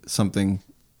plugged something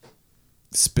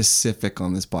specific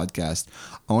on this podcast.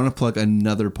 I want to plug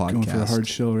another podcast. Going for a hard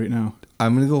shell right now.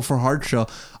 I'm going to go for hard shell.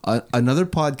 Another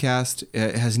podcast.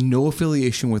 It has no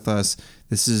affiliation with us.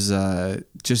 This is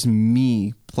just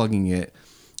me plugging it.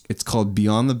 It's called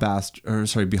Behind the Bastards.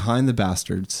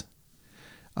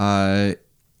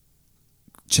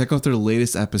 Check out their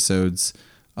latest episodes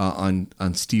on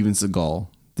Steven Seagal.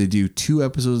 They do 2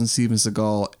 episodes on Steven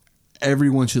Seagal.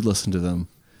 Everyone should listen to them.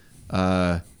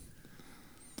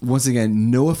 Once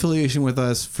again, no affiliation with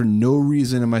us. For no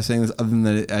reason am I saying this other than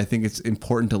that I think it's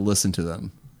important to listen to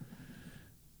them.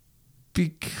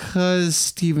 Because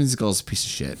Steven Seagal's a piece of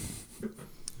shit.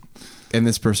 And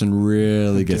this person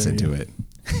really gets into it.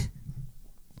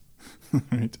 All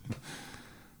right.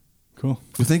 Cool.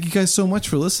 Well, thank you guys so much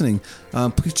for listening.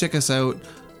 Please check us out.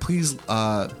 Please,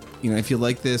 if you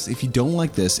like this, if you don't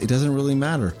like this, it doesn't really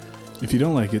matter. If you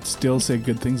don't like it, still say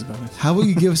good things about it. How about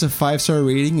you give us a 5-star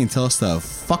rating and tell us to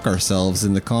fuck ourselves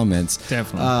in the comments?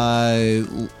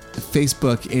 Definitely.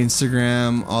 Facebook,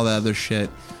 Instagram, all that other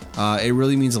shit. It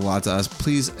really means a lot to us.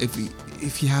 Please,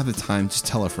 if you have the time, just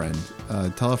tell a friend.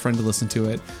 Tell a friend to listen to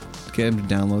it. Get them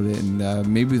to download it, and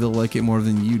maybe they'll like it more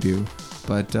than you do.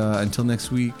 But until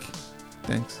next week,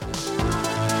 thanks.